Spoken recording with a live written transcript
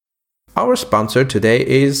Our sponsor today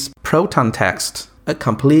is Proton Text, a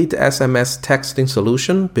complete SMS texting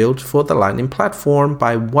solution built for the Lightning platform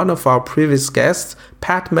by one of our previous guests,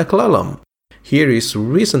 Pat McClellan. Here is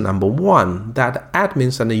reason number one that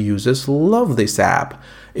admins and users love this app.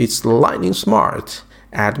 It's lightning smart.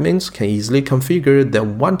 Admins can easily configure the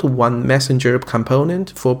one-to-one messenger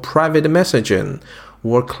component for private messaging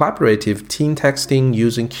or collaborative team texting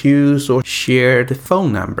using queues or shared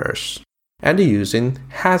phone numbers. And using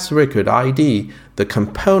Has Record ID, the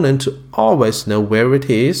component to always know where it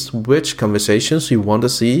is, which conversations you want to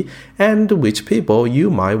see, and which people you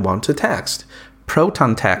might want to text.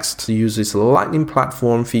 Proton Text uses Lightning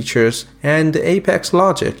Platform features and Apex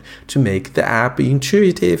logic to make the app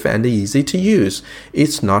intuitive and easy to use.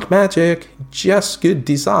 It's not magic, just good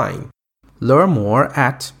design. Learn more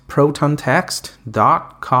at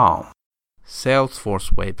protontext.com.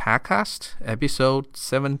 Salesforce Way Podcast, Episode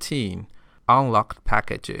 17. Unlocked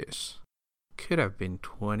Packages. Could have been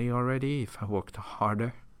 20 already if I worked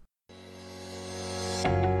harder.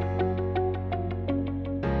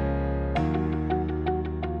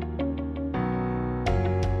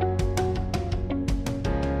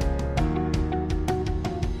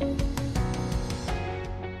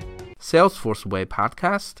 Salesforce Way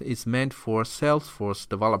Podcast is meant for Salesforce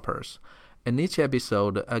developers. In each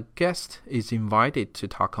episode, a guest is invited to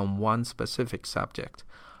talk on one specific subject.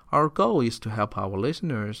 Our goal is to help our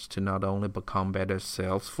listeners to not only become better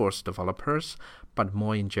Salesforce developers, but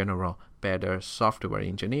more in general, better software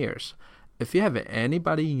engineers. If you have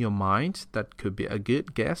anybody in your mind that could be a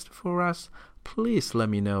good guest for us, please let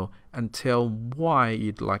me know and tell why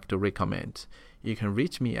you'd like to recommend. You can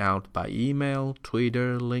reach me out by email,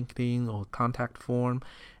 Twitter, LinkedIn, or contact form,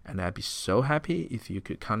 and I'd be so happy if you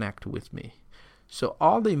could connect with me. So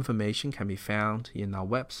all the information can be found in our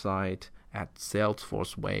website at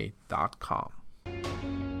salesforceway.com.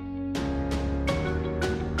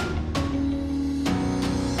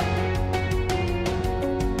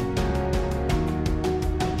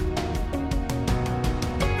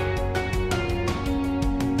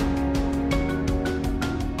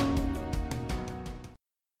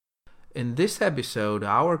 In this episode,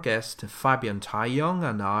 our guest Fabian Taiyong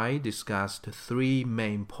and I discussed three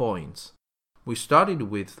main points. We started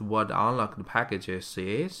with what unlocked packages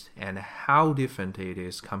is and how different it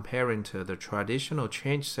is comparing to the traditional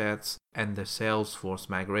change sets and the Salesforce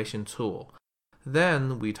migration tool.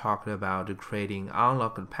 Then we talked about creating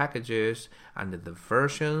unlocked packages and the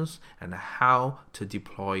versions and how to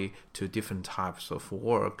deploy to different types of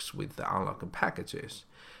works with the unlocked packages.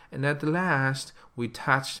 And at last, we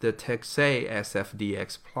touched the Texay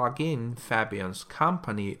SFDX plugin Fabian's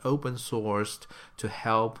company open sourced to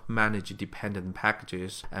help manage dependent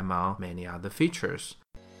packages among many other features.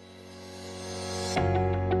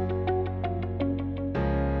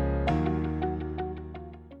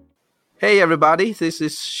 Hey everybody, this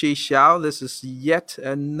is Shi Xiao. This is yet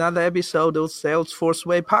another episode of Salesforce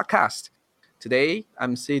Way Podcast. Today,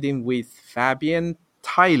 I'm sitting with Fabian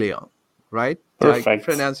Taiyong, right? Perfect. Did I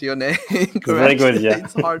pronounce your name correct? Very good, yeah.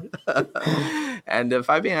 It's hard. And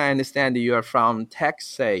Fabian, I understand you are from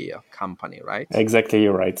Texay company, right? Exactly,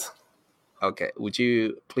 you're right. Okay, would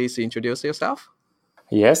you please introduce yourself?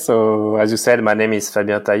 Yes, so as you said, my name is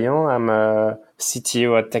Fabien Taillon. I'm a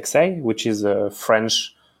CTO at Texay, which is a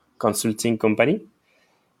French consulting company.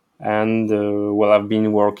 And I've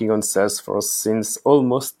been working on Salesforce since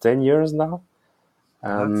almost 10 years now.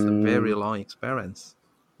 That's a very long experience.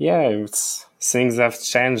 Yeah, things have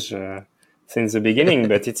changed since the beginning,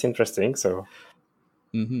 but it's interesting. So,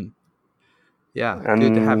 Yeah,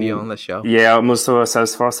 good to have you on the show. Yeah, I'm also a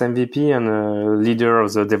Salesforce MVP and a leader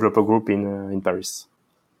of the developer group in Paris.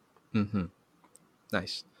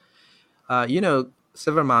 Nice.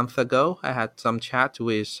 Several months ago, I had some chat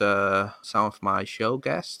with some of my show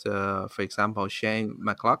guests. For example, Shane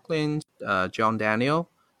McLaughlin, John Daniel.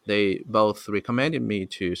 They both recommended me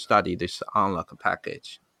to study this unlock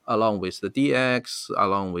package along with the DX,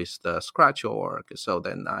 along with the Scratch org. So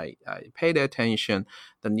then I paid attention.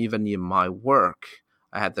 Then even in my work,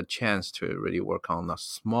 I had the chance to really work on a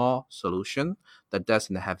small solution that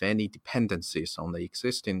doesn't have any dependencies on the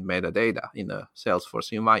existing metadata in the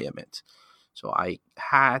Salesforce environment. So I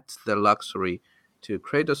had the luxury to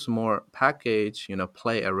create a small package,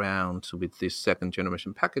 play around with these second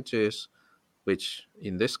generation packages, which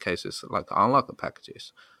in this case is like unlock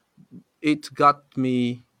packages. It got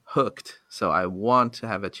me hooked. So I want to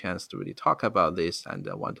have a chance to really talk about this and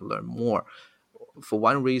I want to learn more. For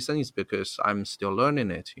one reason is because I'm still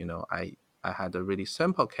learning it. I had a really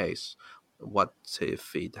simple case what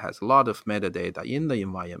if it has a lot of metadata in the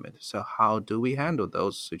environment? So how do we handle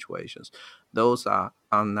those situations? Those are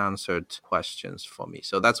unanswered questions for me.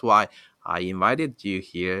 So that's why I invited you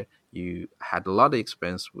here. You had a lot of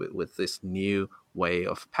experience with this new way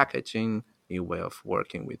of packaging, new way of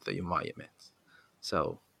working with the environment.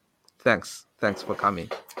 So thanks for coming.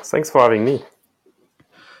 Thanks for having me.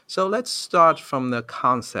 So let's start from the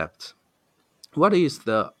concept. What is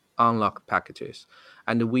the unlock packages?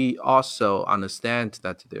 And we also understand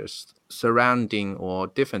that there's surrounding or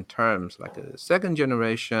different terms like a second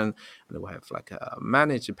generation, and we have like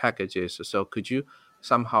managed packages. So could you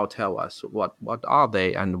somehow tell us what are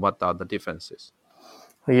they and what are the differences?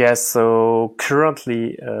 Yes, so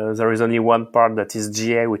currently there is only one part that is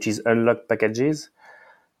GA, which is unlock packages.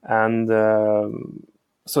 And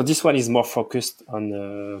so this one is more focused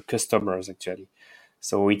on customers, actually.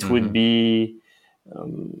 So it would be,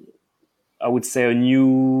 I would say, a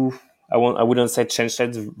new, I wouldn't say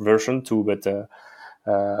ChangeSet version 2, but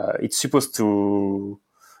it's supposed to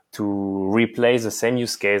replace the same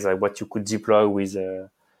use case, like what you could deploy with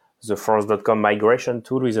the Force.com migration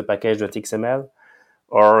tool with a package.xml,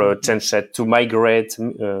 or ChangeSet to migrate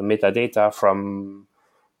metadata from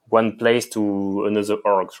one place to another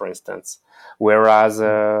org, for instance. Whereas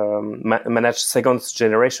managed second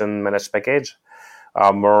generation managed package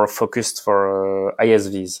are more focused for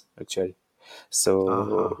ISVs, actually.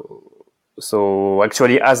 So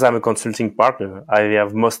actually, as I'm a consulting partner, I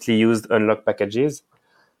have mostly used unlock packages,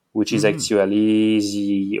 which is actually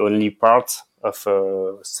the only part of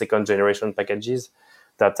second generation packages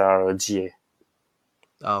that are GA.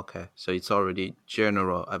 Okay, so it's already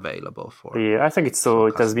general available for. Yeah, I think it's so.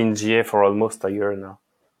 It has been GA for almost a year now.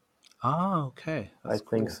 Okay, that's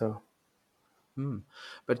cool. I think so.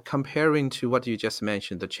 But comparing to what you just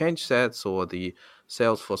mentioned, the ChangeSets or the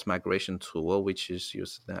Salesforce migration tool, which is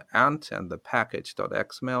using the Ant and the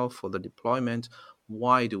package.xml for the deployment,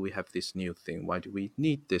 why do we have this new thing? Why do we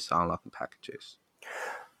need these unlock packages?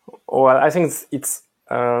 Well, I think it's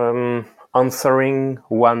answering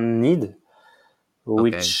one need,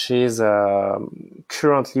 which is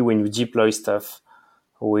currently when you deploy stuff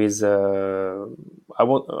with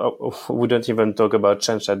we don't even talk about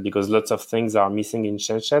ChangeSet because lots of things are missing in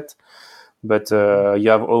ChangeSet, but you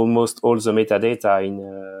have almost all the metadata in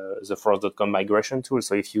the Force.com migration tool.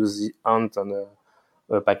 So if you use the Ant on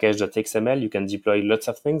a package.xml, you can deploy lots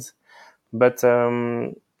of things. But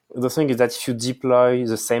the thing is that if you deploy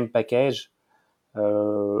the same package,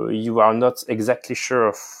 you are not exactly sure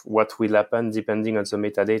of what will happen depending on the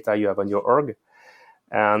metadata you have on your org.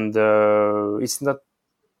 And it's not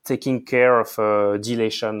taking care of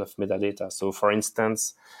deletion of metadata. So for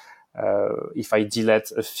instance, if I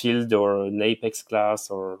delete a field or an Apex class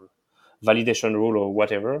or validation rule or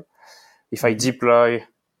whatever, if I deploy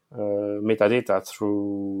metadata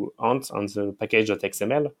through Ant on the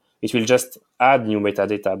package.xml, it will just add new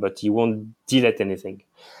metadata, but you won't delete anything.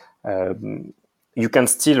 You can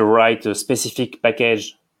still write a specific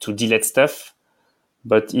package to delete stuff,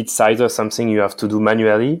 but it's either something you have to do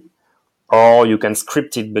manually or you can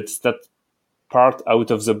script it, but it's not part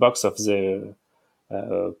out of the box of the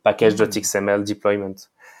package.xml deployment.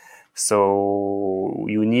 So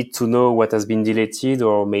you need to know what has been deleted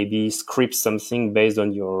or maybe script something based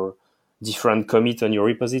on your different commit on your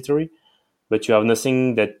repository, but you have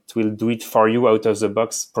nothing that will do it for you out of the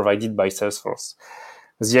box provided by Salesforce.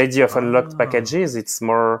 The idea of unlocked packages, it's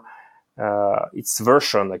more, it's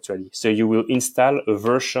version actually. So you will install a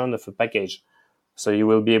version of a package. So you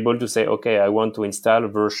will be able to say, okay, I want to install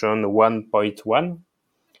version 1.1.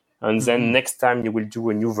 And then next time you will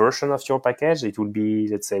do a new version of your package, it will be,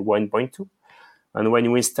 let's say, 1.2. And when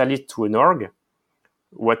you install it to an org,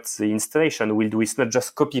 what the installation will do is not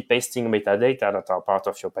just copy pasting metadata that are part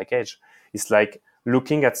of your package. It's like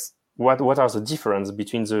looking at what are the difference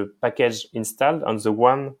between the package installed and the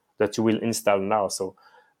one that you will install now. So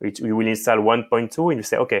you will install 1.2 and you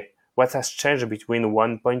say, okay, what has changed between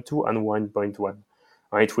 1.2 and 1.1?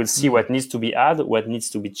 And it will see what needs to be added, what needs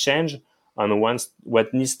to be changed, and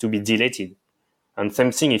what needs to be deleted. And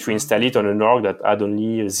same thing if you install it on an org that had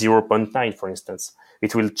only 0.9, for instance.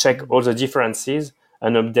 It will check all the differences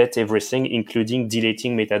and update everything, including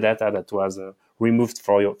deleting metadata that was removed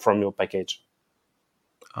from your package.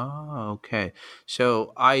 Okay.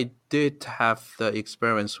 So I did have the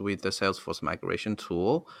experience with the Salesforce migration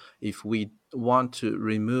tool. If we want to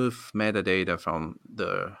remove metadata from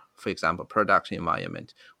the, for example, production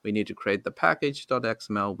environment, we need to create the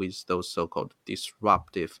package.xml with those so-called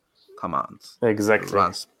disruptive commands. Exactly.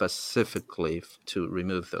 Run specifically to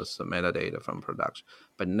remove those metadata from production.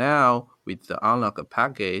 But now with the unlock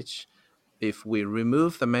package, if we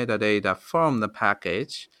remove the metadata from the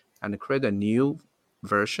package and create a new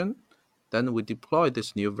version, then we deploy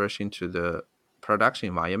this new version to the production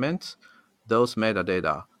environment, those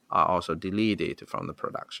metadata are also deleted from the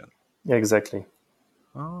production. Exactly.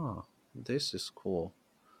 Oh, this is cool.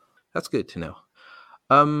 That's good to know.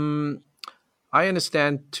 I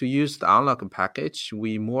understand to use the unlock package,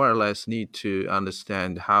 we more or less need to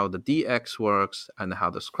understand how the DX works and how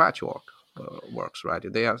the Scratch works, right?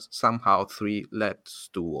 They are somehow three-legged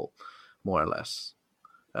stool, more or less.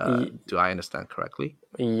 Do I understand correctly?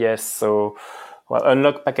 Yes. So, well,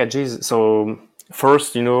 unlock packages. So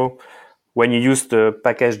first, when you used the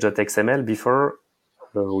package.xml before,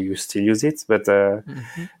 you still use it, but there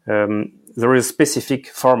is a specific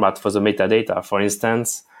format for the metadata. For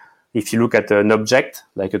instance, if you look at an object,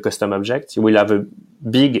 like a custom object, you will have a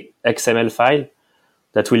big XML file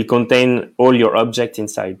that will contain all your object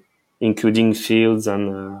inside, including fields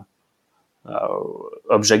and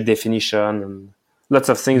object definition, and lots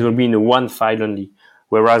of things will be in one file only.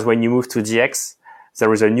 Whereas when you move to DX,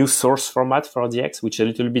 there is a new source format for DX, which is a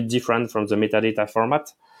little bit different from the metadata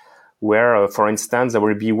format, where, for instance, there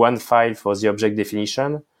will be one file for the object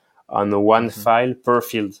definition and one file per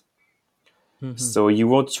field. So you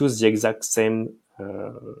won't use the exact same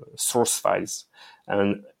source files.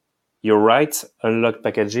 And you're right, unlock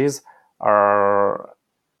packages are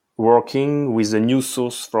working with a new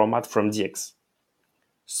source format from DX.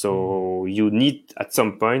 So you need at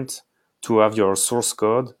some point to have your source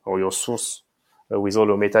code or your source with all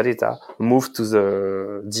the metadata move to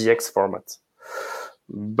the DX format.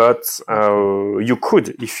 But you could,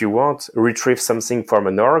 if you want, retrieve something from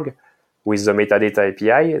an org with the metadata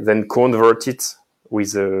API, then convert it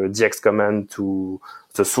with a DX command to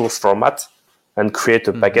the source format and create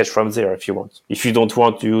a package from there if you want. If you don't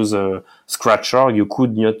want to use a Scratch.org, you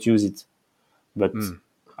could not use it. But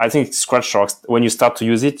I think Scratch.org, when you start to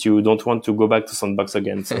use it, you don't want to go back to Sandbox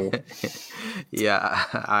again. So yeah,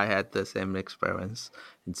 I had the same experience.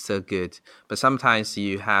 It's so good. But sometimes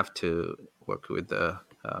you have to work with the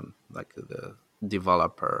like the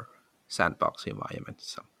developer sandbox environment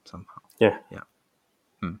somehow. Yeah.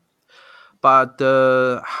 But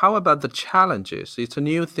how about the challenges? It's a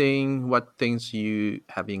new thing. What things you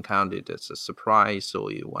have encountered as a surprise,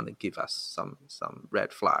 or you want to give us some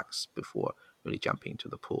red flags before really jumping into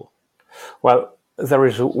the pool? Well, there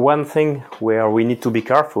is one thing where we need to be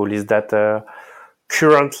careful is that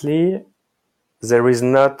currently there is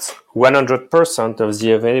not 100% of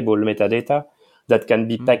the available metadata that can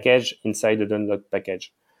be packaged inside the unlock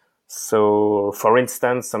package. So, for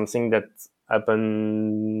instance, something that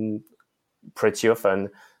happens pretty often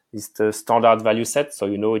is the standard value set. So,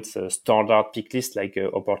 it's a standard pick list, like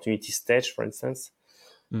opportunity stage, for instance.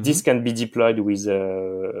 This can be deployed with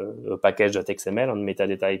a package.xml on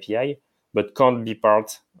metadata API, but can't be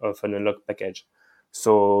part of an unlock package.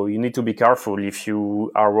 So you need to be careful if you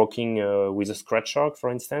are working with a Scratch.org, for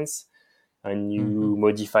instance, and you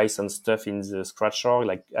modify some stuff in the Scratch.org,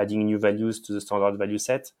 like adding new values to the standard value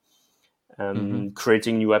set and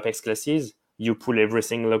creating new Apex classes. You pull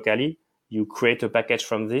everything locally. You create a package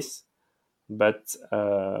from this, but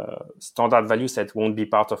standard value set won't be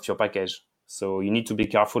part of your package. So you need to be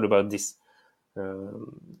careful about this.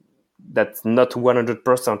 That not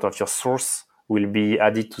 100% of your source will be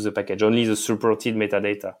added to the package, only the supported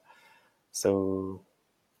metadata. So,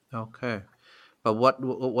 okay. But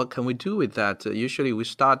what can we do with that? Usually we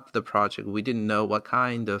start the project, we didn't know what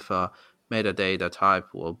kind of metadata type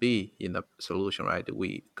will be in the solution, right?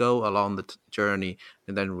 We go along the journey,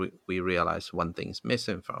 and then we realize one thing's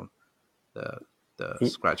missing from the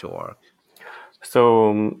Scratch.org.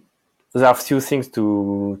 So there are a few things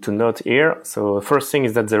to note here. So the first thing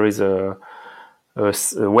is that there is a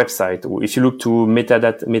website. If you look to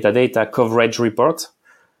metadata coverage report,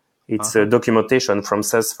 it's a documentation from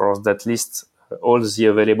Salesforce that lists all the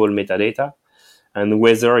available metadata and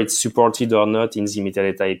whether it's supported or not in the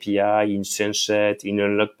metadata API, in ChangeSet, in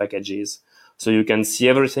unlock packages. So you can see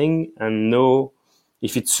everything and know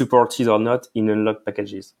if it's supported or not in unlock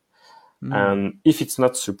packages. And if it's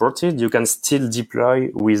not supported, you can still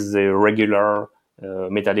deploy with the regular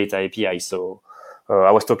metadata API. So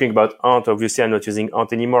I was talking about Ant. Obviously, I'm not using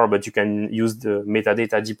Ant anymore, but you can use the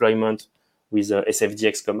metadata deployment with the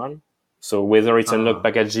SFDX command. So whether it's unlock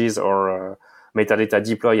packages or metadata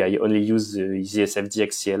deploy, I only use the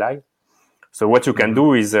SFDX CLI. So what you can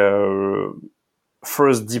do is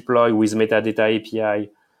first deploy with metadata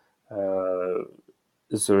API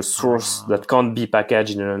the source that can't be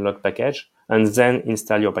packaged in an unlock package, and then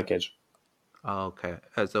install your package. Okay.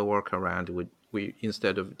 As a workaround, we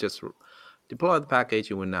instead of just deploy the package,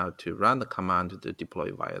 you will now to run the command to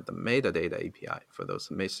deploy via the metadata API for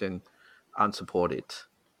those missing, unsupported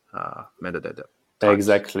metadata types.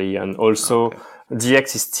 Exactly. And also,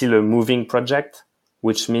 DX is still a moving project,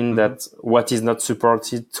 which means that what is not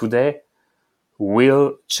supported today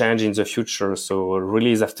will change in the future. So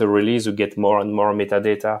release after release, you get more and more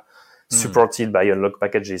metadata supported by unlock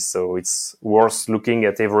packages. So it's worth looking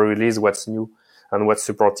at every release, what's new and what's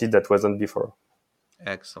supported that wasn't before.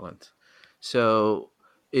 Excellent. So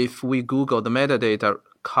if we Google the metadata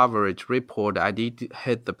coverage report, I did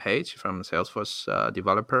hit the page from Salesforce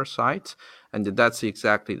developer site, and that's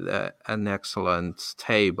exactly an excellent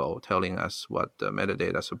table telling us what the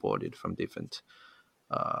metadata supported from different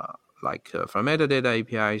from metadata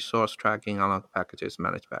API, source tracking, unlock packages,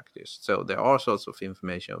 managed packages. So there are all sorts of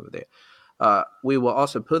information over there. We will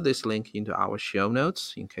also put this link into our show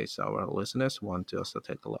notes in case our listeners want to also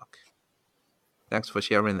take a look. Thanks for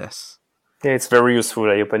sharing this. Yeah, it's very useful.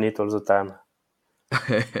 I open it all the time.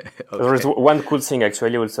 Okay. There is one cool thing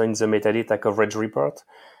actually also in the metadata coverage report,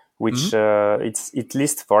 which it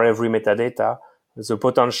lists for every metadata the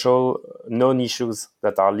potential known issues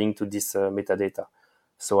that are linked to this metadata.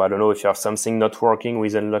 So I don't know if you have something not working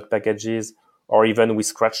with unlock packages or even with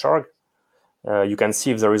scratch.org. You can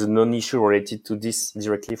see if there is a known issue related to this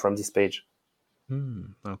directly from this page.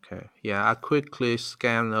 Okay. Yeah, I quickly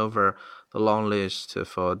scan over the long list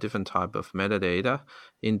for different type of metadata.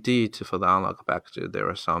 Indeed, for the unlock package, there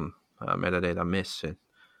are some metadata missing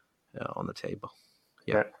on the table.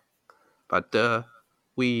 Yeah. But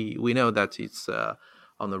we know that it's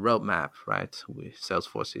on the roadmap, right?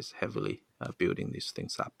 Salesforce is heavily building these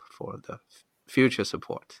things up for the future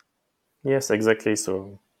support. Yes, exactly.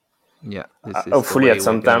 So yeah, hopefully at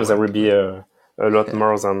some times there will be a lot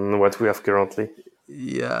more than what we have currently.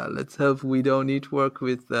 Yeah, let's hope we don't need to work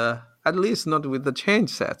with at least not with the change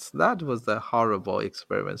sets. That was a horrible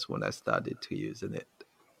experience when I started to using it.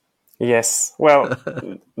 Yes, well,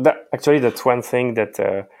 that's one thing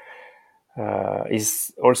that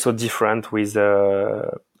is also different with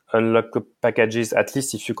unlock packages, at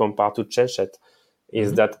least if you compare to ChangeSet,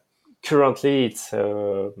 is that currently it's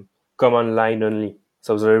command line only.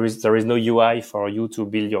 So there is no UI for you to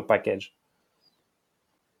build your package.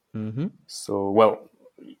 So, well,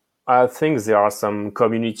 I think there are some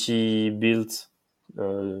community built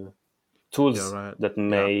tools that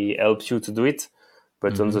may help you to do it,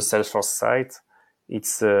 but on the Salesforce side,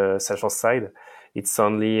 it's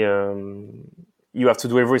only you have to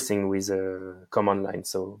do everything with a command line.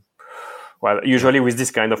 So, well, usually with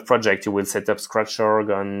this kind of project, you will set up scratch.org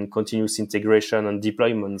and continuous integration and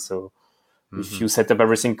deployment. So if you set up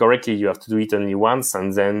everything correctly, you have to do it only once,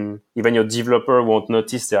 and then even your developer won't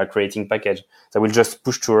notice they are creating package. They will just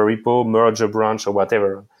push to a repo, merge a branch or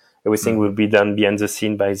whatever. Everything will be done behind the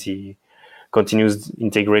scene by the continuous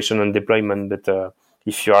integration and deployment. But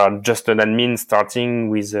if you are just an admin starting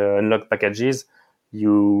with unlock packages,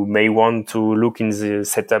 you may want to look in the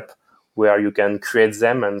setup where you can create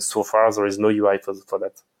them, and so far there is no UI for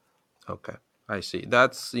that. Okay, I see.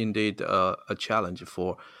 That's indeed a challenge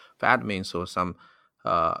for admins or some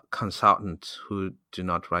consultants who do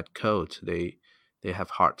not write code. They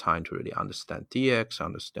have hard time to really understand DX,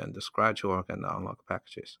 understand the scratch.org and the unlock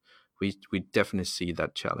packages. We definitely see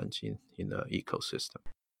that challenge in the ecosystem.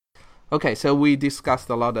 Okay, so we discussed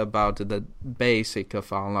a lot about the basic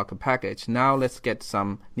of unlock package. Now let's get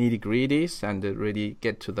some nitty-gritties and really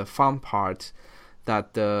get to the fun part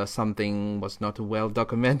that something was not well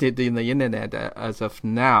documented in the internet as of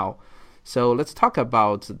now. So let's talk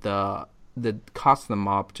about the custom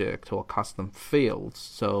object or custom fields.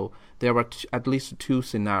 So there are at least two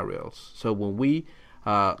scenarios. So when we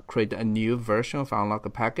create a new version of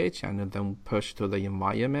unlock package and then push to the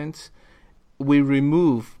environment, we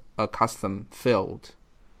remove a custom field.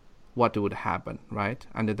 What would happen, right?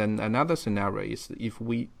 And then another scenario is if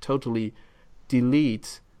we totally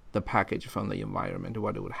delete the package from the environment,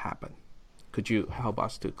 what would happen? Could you help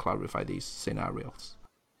us to clarify these scenarios?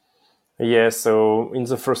 Yeah, so in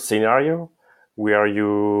the first scenario, where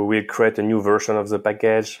you will create a new version of the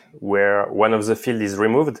package where one of the fields is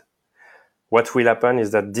removed, what will happen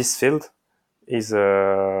is that this field is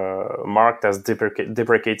marked as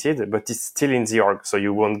deprecated, but it's still in the org, so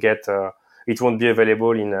you won't get it won't be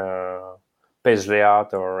available in a page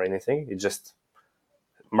layout or anything. It's just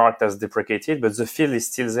marked as deprecated, but the field is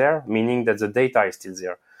still there, meaning that the data is still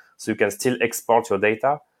there. So you can still export your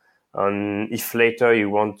data. And if later you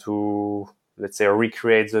want to, let's say,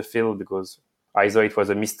 recreate the field because either it was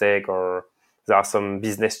a mistake or there are some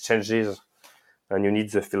business changes and you need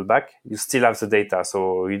the field back, you still have the data.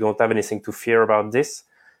 So you don't have anything to fear about this.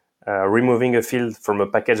 Removing a field from a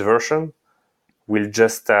package version will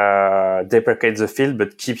just deprecate the field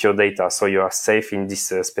but keep your data, so you are safe in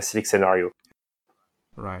this specific scenario.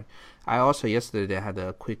 Right. I also yesterday had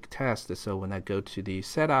a quick test. So when I go to the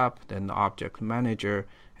setup, then the object manager,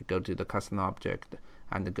 I go to the custom object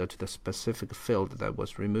and go to the specific field that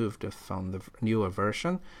was removed from the newer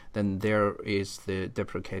version, then there is the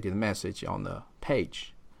deprecated message on the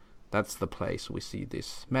page. That's the place we see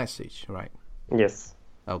this message, right? Yes.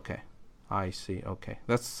 Okay, I see. Okay,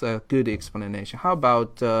 that's a good explanation. How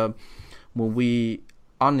about when we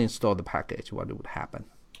uninstall the package, what would happen?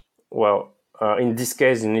 Well, in this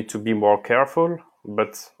case, you need to be more careful,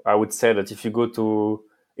 but I would say that if you go to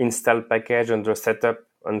install package under setup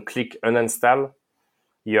and click uninstall,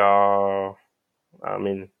 you know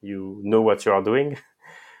what you are doing.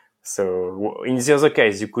 So in the other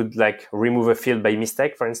case, you could like remove a field by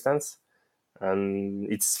mistake, for instance, and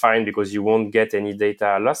it's fine because you won't get any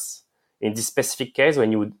data loss. In this specific case,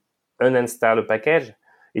 when you uninstall a package,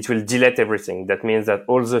 it will delete everything. That means that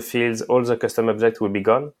all the fields, all the custom objects will be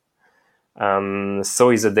gone.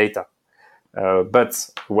 So is the data. But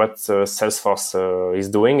what Salesforce is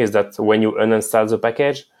doing is that when you uninstall the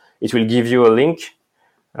package, it will give you a link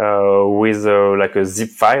with like a zip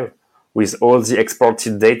file with all the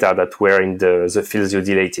exported data that were in the fields you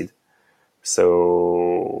deleted.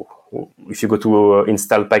 So if you go to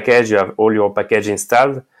install package, you have all your package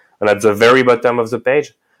installed. And at the very bottom of the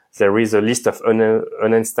page, there is a list of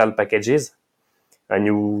uninstalled packages. And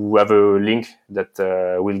you have a link that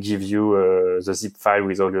will give you the zip file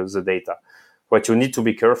with all the data. What you need to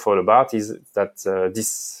be careful about is that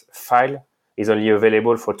this file is only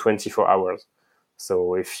available for 24 hours.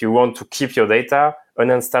 So if you want to keep your data,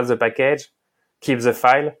 uninstall the package, keep the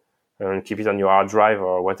file, and keep it on your hard drive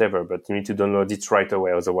or whatever. But you need to download it right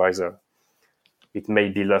away, otherwise it may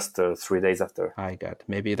be lost 3 days after. I got.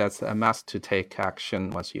 Maybe that's a must to take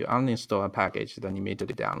action. Once you uninstall a package, then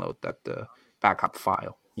immediately download that backup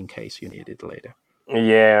file in case you need it later.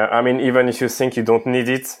 Yeah, I mean, even if you think you don't need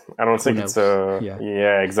it, I don't think it's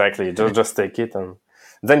yeah, exactly. Just take it, and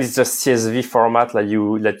then it's just CSV format like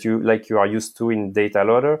you are used to in data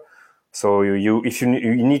loader. So if you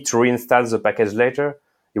need to reinstall the package later,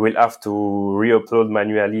 you will have to re-upload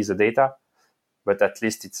manually the data, but at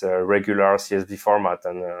least it's a regular CSV format,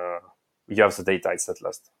 and you have the data; it's not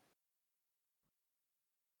lost.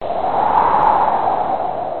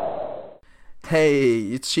 Hey,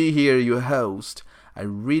 it's Chi here, your host. I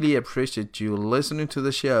really appreciate you listening to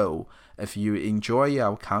the show. If you enjoy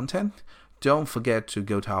our content, don't forget to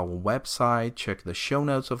go to our website, check the show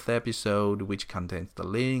notes of the episode, which contains the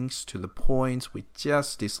links to the points we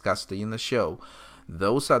just discussed in the show.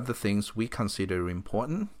 Those are the things we consider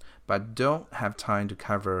important, but don't have time to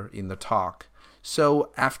cover in the talk.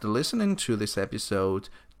 So after listening to this episode,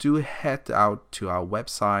 do head out to our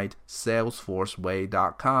website,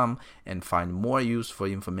 salesforceway.com, and find more useful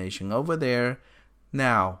information over there.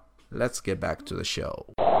 Now, let's get back to the show.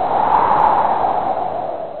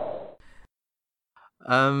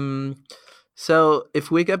 So if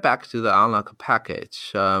we get back to the unlock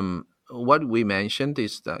package, what we mentioned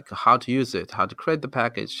is like how to use it, how to create the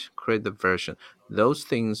package, create the version. Those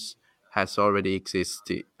things has already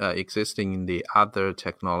existing in the other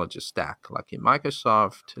technology stack, like in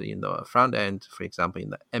Microsoft, in the front end, for example, in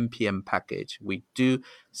the NPM package, we do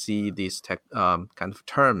see these kind of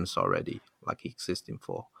terms already, like existing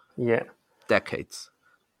for decades,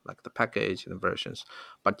 like the package and the versions.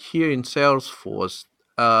 But here in Salesforce,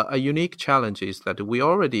 a unique challenge is that we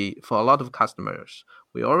already, for a lot of customers,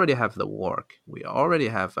 we already have the work. We already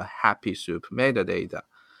have a Happy Soup metadata.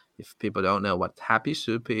 If people don't know what Happy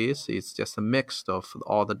Soup is, it's just a mix of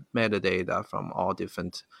all the metadata from all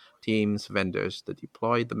different teams, vendors that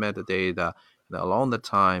deploy the metadata. And along the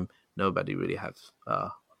time, nobody really has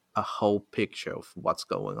a whole picture of what's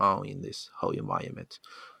going on in this whole environment.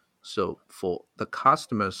 So for the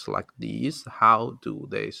customers like these, how do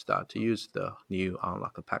they start to use the new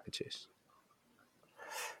unlock packages?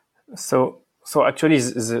 So actually,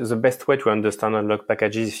 the best way to understand unlock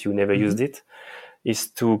packages, if you never used it,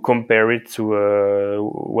 is to compare it to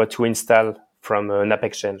what you install from an App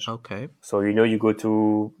Exchange. Okay. So you go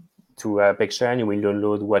to App Exchange, you will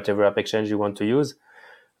download whatever App Exchange you want to use,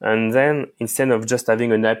 and then instead of just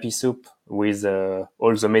having an Happy Soup with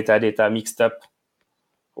all the metadata mixed up,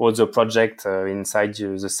 all the project inside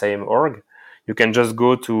the same org, you can just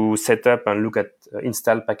go to setup and look at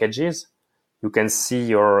install packages. You can see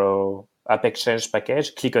your App Exchange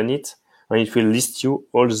package, click on it, and it will list you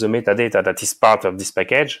all the metadata that is part of this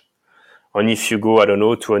package. And if you go,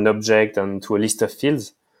 to an object and to a list of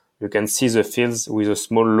fields, you can see the fields with a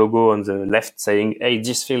small logo on the left saying, hey,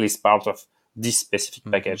 this field is part of this specific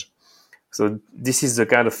package. So this is the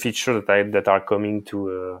kind of feature that are coming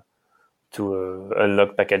to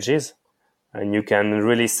unlock packages. And you can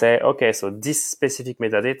really say, okay, so this specific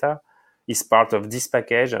metadata is part of this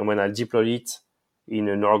package. And when I deploy it in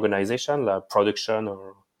an organization like production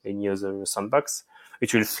or any other sandbox,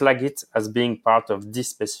 it will flag it as being part of this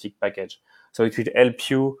specific package. So it will help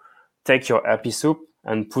you take your API soup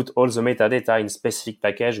and put all the metadata in specific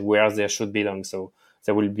package where they should belong. So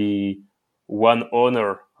there will be one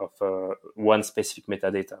owner of one specific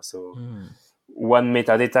metadata. So one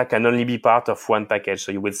metadata can only be part of one package.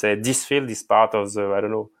 So you will say this field is part of the, I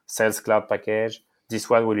don't know, Sales Cloud package. This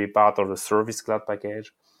one will be part of the Service Cloud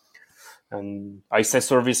package. And I say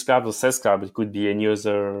Service Cloud or Sales Cloud, it could be any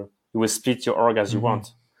other. You will split your org as you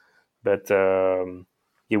want. But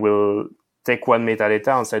you will take one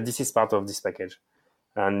metadata and say this is part of this package.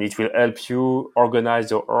 And it will help you organize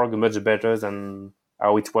your org much better than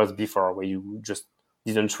how it was before, where you just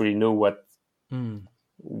didn't really know what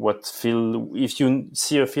field. If you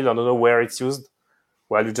see a field, I don't know where it's used,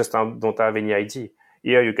 well, you just don't have any idea.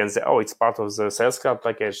 Here you can say, oh, it's part of the Sales Cloud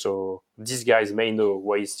package, so these guys may know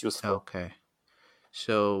why it's useful. Okay.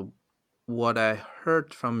 So what I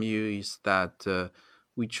heard from you is that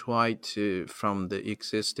we try to, from the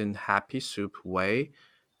existing Happy Soup way,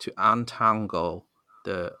 to untangle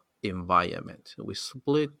the environment. We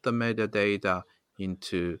split the metadata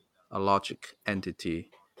into a logic entity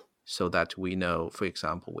so that we know, for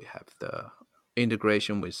example, we have the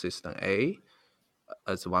integration with system A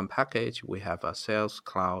as one package, we have a Sales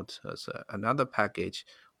Cloud as another package.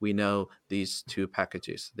 We know these two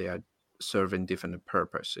packages, they are serving different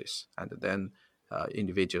purposes, and then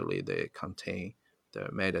individually they contain the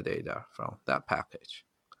metadata from that package.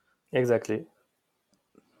 Exactly.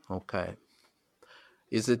 Okay.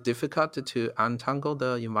 Is it difficult to untangle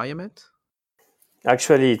the environment?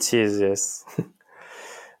 Actually, it is, yes.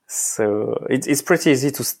 So it's pretty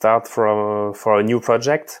easy to start for a new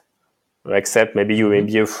project, except maybe you may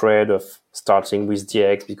be afraid of starting with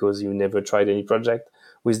DX because you never tried any project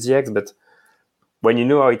with DX. But when you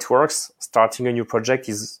know how it works, starting a new project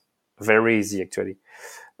is very easy, actually.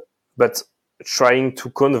 But trying to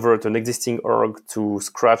convert an existing org to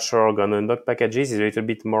Scratch org and unlock packages is a little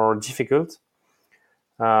bit more difficult.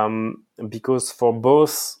 Because for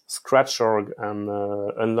both Scratch org and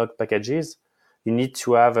unlock packages, you need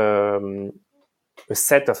to have a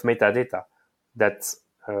set of metadata that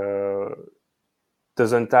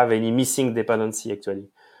doesn't have any missing dependency, actually.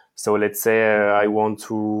 So let's say I want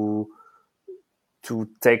to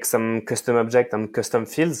take some custom object and custom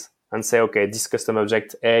fields and say, okay, this custom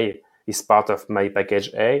object A is part of my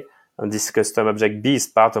package A, and this custom object B is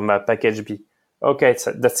part of my package B. Okay,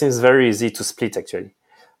 that seems very easy to split, actually.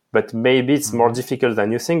 But maybe it's more difficult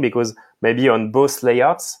than you think, because maybe on both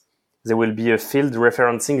layouts, there will be a field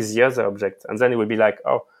referencing the other object. And then it will be like,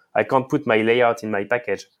 oh, I can't put my layout in my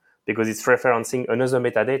package because it's referencing another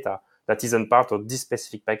metadata that isn't part of this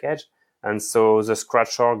specific package. And so the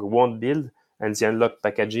Scratch org won't build, and the unlocked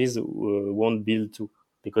packages won't build too,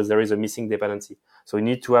 because there is a missing dependency. So you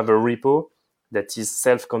need to have a repo that is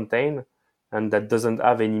self-contained and that doesn't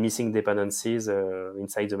have any missing dependencies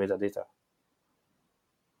inside the metadata.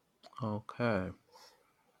 Okay.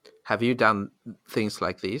 Have you done things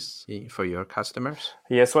like this for your customers?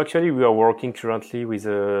 Yeah, so actually we are working currently with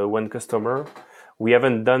one customer. We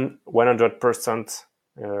haven't done 100%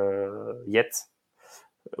 yet.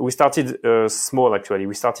 We started small, actually.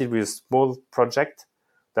 We started with a small project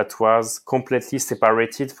that was completely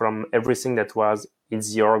separated from everything that was in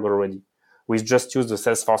the org already. We just used the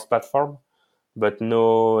Salesforce platform, but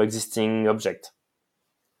no existing object.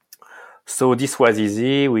 So this was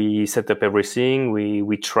easy. We set up everything.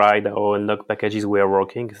 We tried our unlock packages were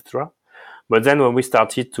working, etc. But then when we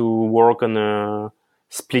started to work on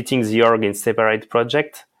splitting the org in separate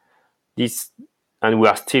project, and we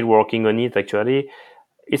are still working on it, actually,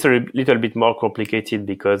 it's a little bit more complicated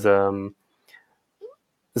because there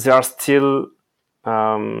are still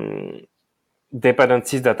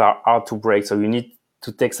dependencies that are hard to break. So you need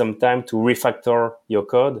to take some time to refactor your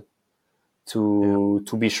code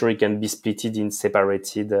to be sure it can be splitted in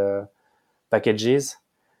separated packages.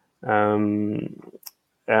 And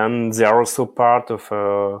they are also part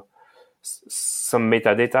of some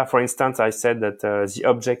metadata. For instance, I said that the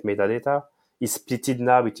object metadata is splitted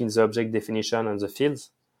now between the object definition and the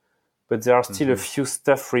fields, but there are still a few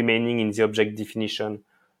stuff remaining in the object definition.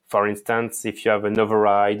 For instance, if you have an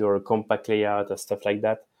override or a compact layout or stuff like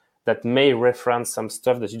that, that may reference some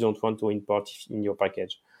stuff that you don't want to import in your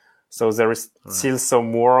package. So there is still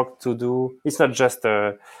some work to do. It's not just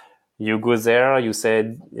you go there, you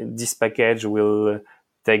say this package will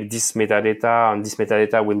take this metadata and this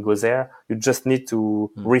metadata will go there. You just need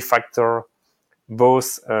to refactor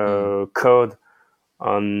both code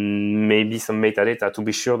on maybe some metadata to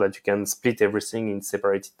be sure that you can split everything in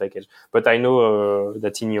separated package. But I know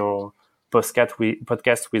that in your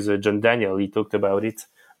podcast with John Daniel, he talked about it,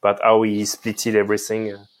 about how he splitted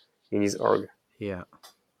everything in his org. Yeah.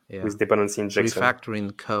 With dependency injection.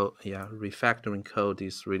 Refactoring code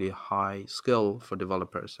is really high skill for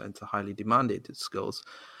developers, and it's a highly demanded skills.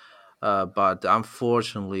 But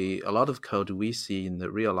unfortunately, a lot of code we see in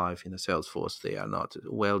the real life in the Salesforce, they are not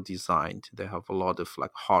well designed. They have a lot of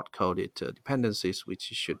like hard-coded dependencies, which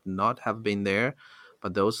should not have been there.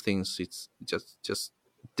 But those things, it's just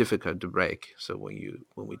difficult to break. So when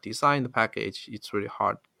we design the package, it's really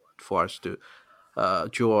hard for us to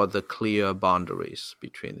draw the clear boundaries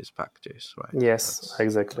between these packages, right? Yes,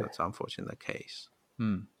 exactly. That's unfortunate case.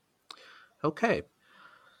 Okay.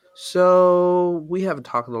 So we have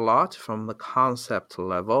talked a lot from the concept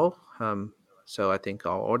level. So I think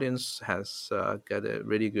our audience has got a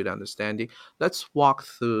really good understanding. Let's walk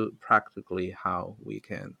through practically how we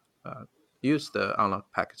can use the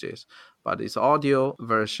unlock packages. But it's audio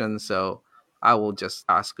version, so I will just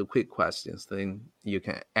ask a quick questions, then you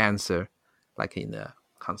can answer like in a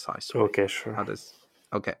concise way. Okay, sure.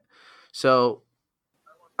 Okay. So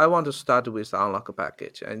I want to start with the unlock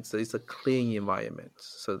package, and it's a clean environment,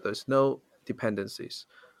 so there's no dependencies.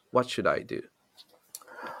 What should I do?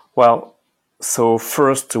 Well, so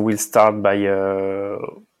first we'll start by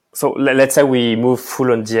so let's say we move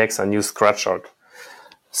full on DX and use Scratch.org.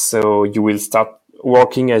 So you will start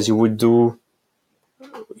working as you would do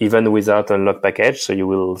even without unlock package. So you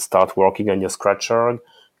will start working on your Scratch.org,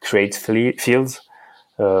 create fields,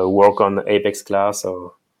 work on Apex class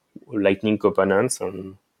or Lightning components,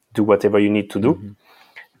 and do whatever you need to do.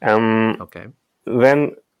 Okay.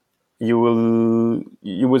 Then you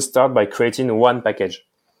will start by creating one package.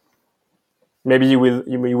 Maybe you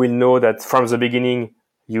will know that from the beginning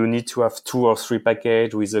you need to have 2 or 3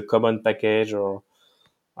 package with a common package, or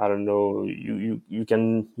I don't know. You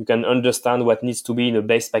can understand what needs to be in a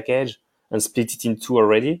base package and split it in 2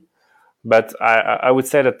 already. But I would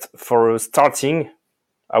say that for starting,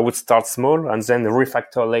 I would start small and then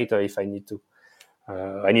refactor later if I need to.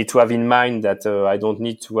 I need to have in mind that I don't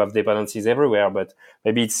need to have dependencies everywhere, but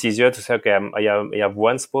maybe it's easier to say, okay, I have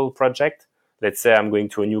one small project. Let's say I'm going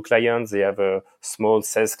to a new client. They have a small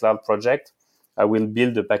Sales Cloud project. I will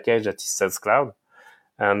build a package that is Sales Cloud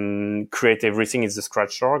and create everything in the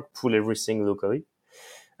Scratch.org, pull everything locally.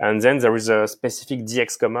 And then there is a specific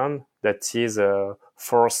DX command that is a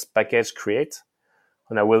force package create.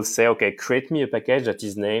 And I will say, okay, create me a package that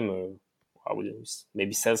is named I will use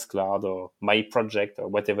maybe Sales Cloud or my project or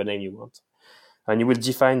whatever name you want. And you will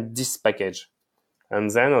define this package. And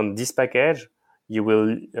then on this package, you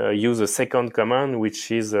will use a second command, which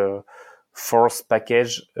is a force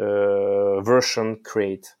package version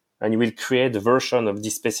create. And you will create a version of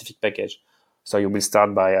this specific package. So you will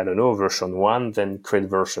start by, I don't know, version 1, then create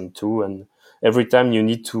version 2. And every time you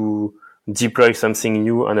need to deploy something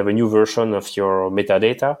new and have a new version of your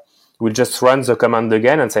metadata, you will just run the command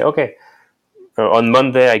again and say, okay, on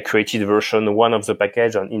Monday, I created version 1 of the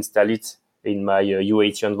package and install it in my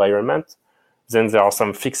UAT environment. Then there are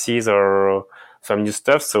some fixes or some new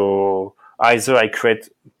stuff. So either I create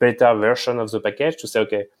beta version of the package to say,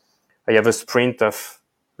 okay, I have a sprint of,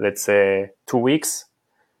 let's say, 2 weeks.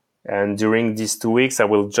 And during these 2 weeks, I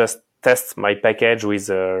will just test my package with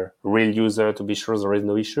a real user to be sure there is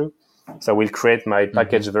no issue. So I will create my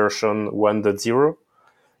package version 1.0,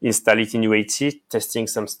 install it in UAT, testing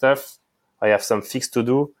some stuff. I have some fix to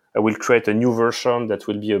do. I will create a new version that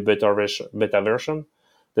will be a beta version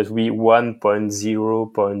that will be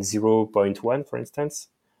 1.0.0.1, for instance.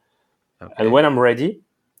 Okay. And when I'm ready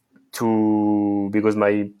because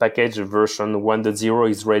my package version 1.0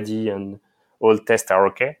 is ready and all tests are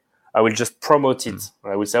okay, I will just promote it.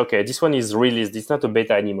 I will say, okay, this one is released. It's not a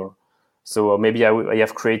beta anymore. So maybe I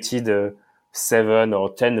have created a 7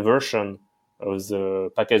 or 10 version of the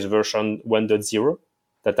package version 1.0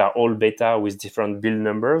 that are all beta with different build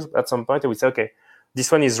numbers. At some point, I will say, okay,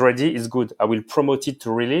 this one is ready. It's good. I will promote it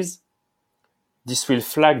to release. This will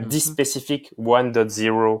flag this specific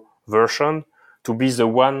 1.0 version to be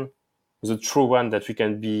the true one that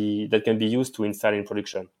can be used to install in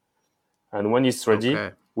production. And when it's ready,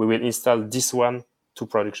 we will install this one to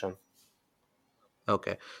production.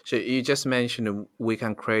 Okay. So you just mentioned we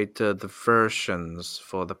can create the versions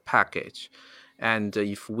for the package. And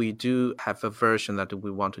if we do have a version that we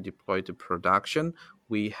want to deploy to production,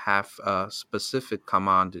 we have a specific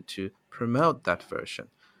command to promote that version.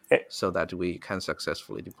 so that we can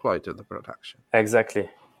successfully deploy to the production. Exactly.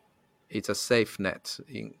 It's a safe net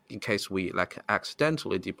in case we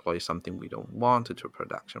accidentally deploy something we don't want to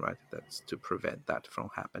production, right? That's to prevent that from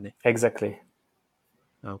happening. Exactly.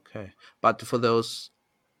 Okay. But for those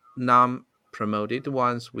non-promoted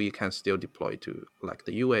ones, we can still deploy to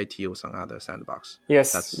the UAT or some other sandbox.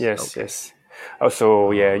 Yes. Yes.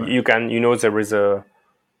 Also, right. You can, there is a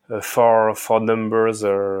four numbers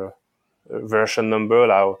or version number,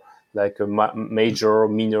 like a major,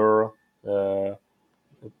 minor,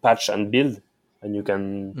 patch and build, and you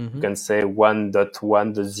can say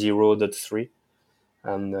 1.1.0.3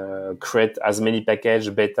 and create as many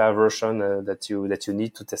package beta version that you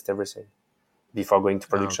need to test everything before going to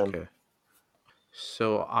production. Okay.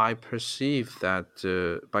 So I perceive that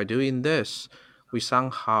by doing this, we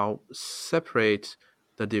somehow separate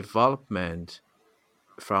the development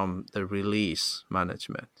from the release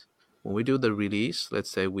management. When we do the release,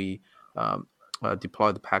 let's say we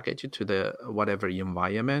deploy the package to the whatever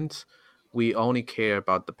environment, we only care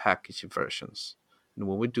about the package versions. And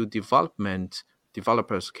when we do development,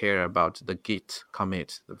 developers care about the Git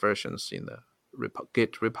commit, the versions in the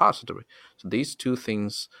Git repository. So these two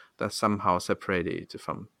things that somehow separated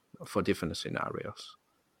for different scenarios.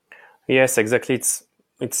 Yes, exactly.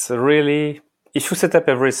 It's really, if you set up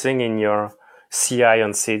everything in your CI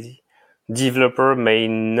and CD, developer may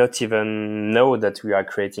not even know that we are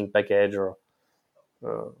creating package, or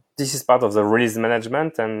this is part of the release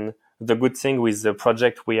management. And the good thing with the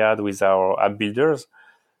project we had with our app builders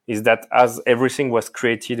is that as everything was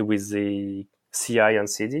created with the CI and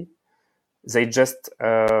CD, they just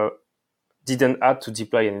didn't have to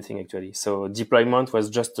deploy anything actually. So deployment was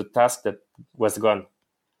just a task that was gone,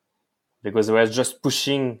 because they were just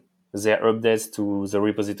pushing their updates to the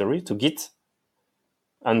repository, to Git.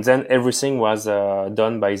 And then everything was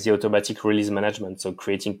done by the automatic release management. So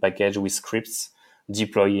creating package with scripts,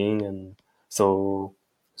 deploying. And so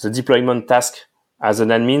the deployment task as an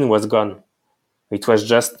admin was gone. It was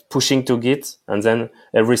just pushing to Git, and then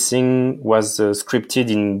everything was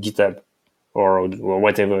scripted in GitHub or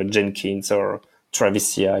whatever, Jenkins or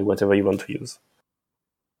Travis CI, whatever you want to use.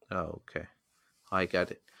 Oh, okay. I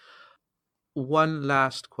get it. One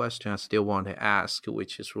last question I still want to ask,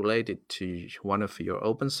 which is related to one of your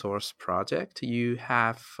open source project. You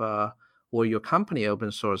have, or your company open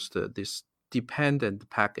sourced this dependent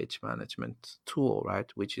package management tool,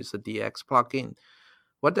 right? Which is a DX plugin.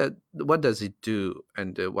 What does it do,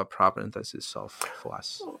 and what problem does it solve for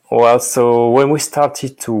us? Well, so when we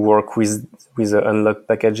started to work with the unlocked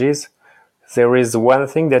packages, there is one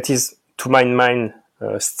thing that is, to my mind,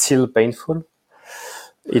 still painful.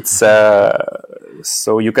 It's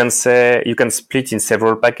so you can split in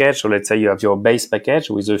several packages. So let's say you have your base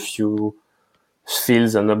package with a few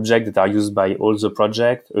fields and objects that are used by all the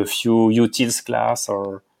project, a few utils class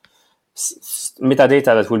or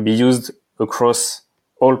metadata that will be used across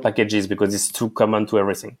all packages because it's too common to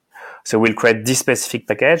everything. So we'll create this specific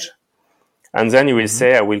package, and then you will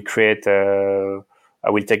say, I will take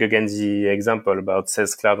again the example about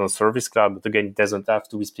Sales Cloud and Service Cloud, but again, it doesn't have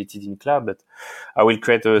to be split in cloud, but I will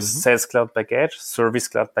create a Sales Cloud package, Service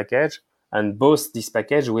Cloud package, and both this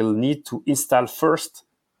package will need to install first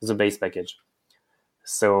the base package.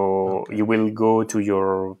 So you will go to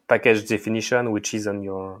your package definition, which is on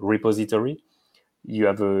your repository. You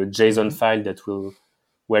have a JSON file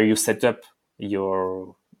where you set up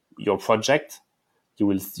your project. You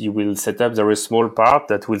will set up, there is a small part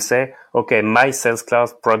that will say, okay, my Sales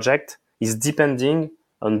Cloud project is depending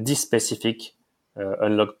on this specific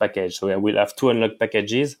unlocked package. So I will have two unlocked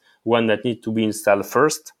packages, one that needs to be installed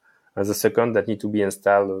first, and the second that needs to be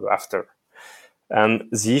installed after. And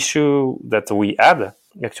the issue that we had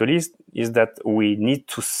actually is that we need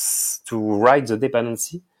to write the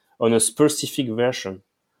dependency on a specific version.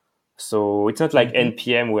 So it's not like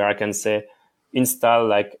NPM where I can say install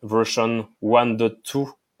like version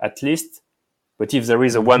 1.2 at least, but if there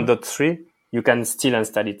is a 1.3, you can still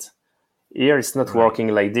install it. Here it's not working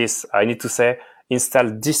like this. I need to say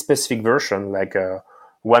install this specific version, like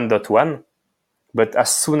 1.1, but as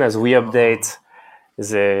soon as we update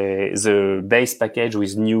the base package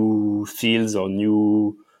with new fields or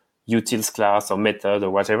new utils class or method or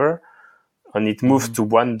whatever, and it moves to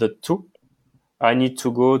 1.2, I need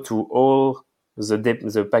to go to all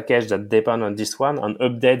the package that depend on this one and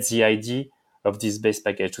update the ID of this base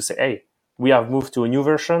package to say, hey, we have moved to a new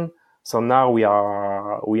version, so now we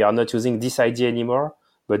are not using this ID anymore,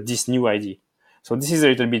 but this new ID. So this is a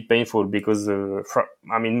little bit painful because,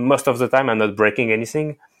 most of the time I'm not breaking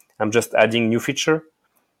anything. I'm just adding new feature,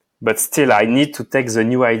 but still I need to take the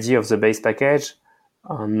new ID of the base package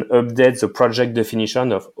and update the project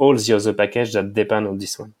definition of all the other packages that depend on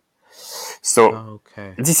this one. So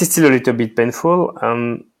this is still a little bit painful,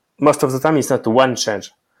 and most of the time it's not one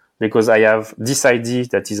change, because I have this ID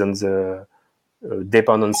that is on the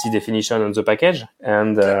dependency definition on the package,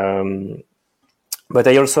 and but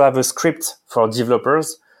I also have a script for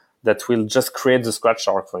developers that will just create the scratch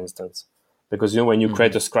arc, for instance. Because when you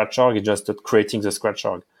create a scratch arc, it's just creating the scratch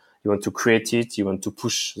arc. You want to create it, you want to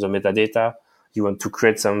push the metadata, you want to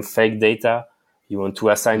create some fake data, you want to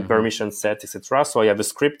assign permission set, etc. So I have a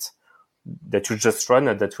script that you just run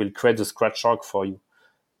and that will create the scratch arc for you.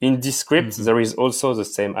 In this script, there is also the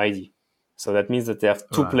same ID. So that means that I have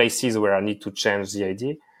two places where I need to change the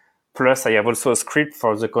ID. Plus, I have also a script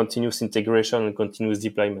for the continuous integration and continuous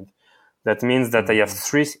deployment. That means that I have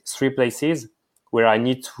three places where I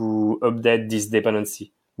need to update this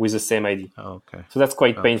dependency with the same ID. Okay. So that's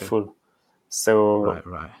quite painful. So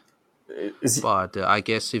right. But I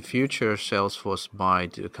guess in future, Salesforce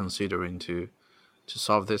might considering to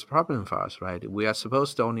solve this problem for us, right? We are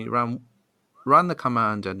supposed to only run the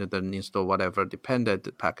command and then install whatever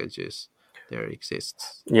dependent packages there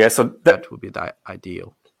exists. Yeah, so that would be the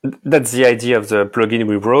ideal. That's the idea of the plugin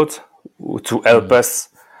we wrote to help us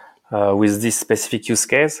with this specific use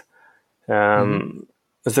case.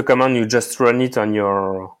 The command, you just run it on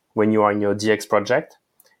when you are in your DX project.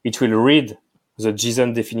 It will read the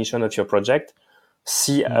JSON definition of your project,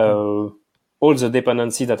 see all the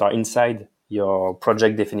dependencies that are inside your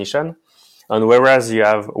project definition. And whereas you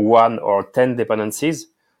have 1 or 10 dependencies,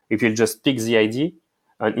 it will just pick the ID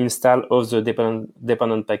and install all the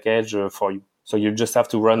dependent package for you. So you just have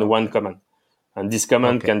to run one command. And this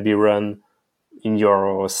command can be run in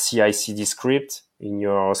your CI/CD script, in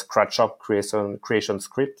your scratch arc creation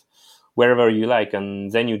script, wherever you like.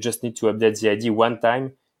 And then you just need to update the ID one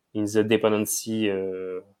time in the dependency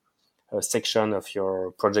section of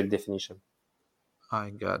your project definition. I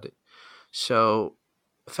got it. So,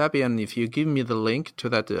 Fabian, if you give me the link to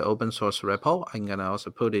that open source repo, I'm going to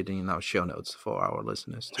also put it in our show notes for our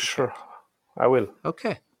listeners. Sure, I will.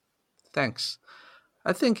 Okay, thanks.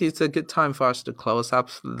 I think it's a good time for us to close up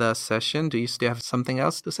the session. Do you still have something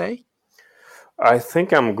else to say? I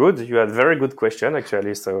think I'm good. You had very good question,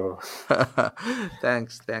 actually. So,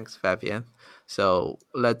 thanks, Fabian. So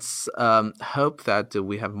let's hope that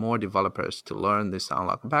we have more developers to learn these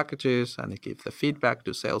unlock packages and give the feedback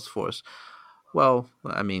to Salesforce. Well,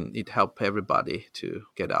 I mean, it helps everybody to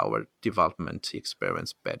get our development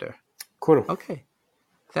experience better. Cool. Okay.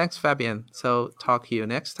 Thanks, Fabian. So talk to you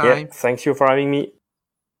next time. Yeah, thank you for having me.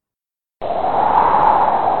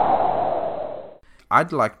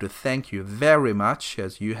 I'd like to thank you very much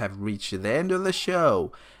as you have reached the end of the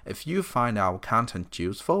show. If you find our content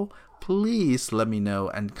useful, please let me know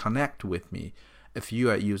and connect with me. If you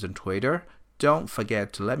are using Twitter, don't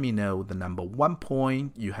forget to let me know the number 1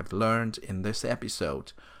 point you have learned in this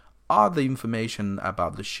episode. All the information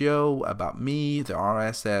about the show, about me, the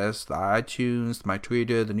RSS, the iTunes, my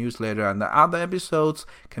Twitter, the newsletter, and the other episodes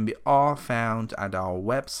can be all found at our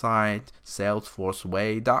website,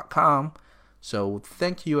 salesforceway.com. So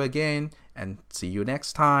thank you again and see you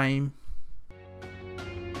next time.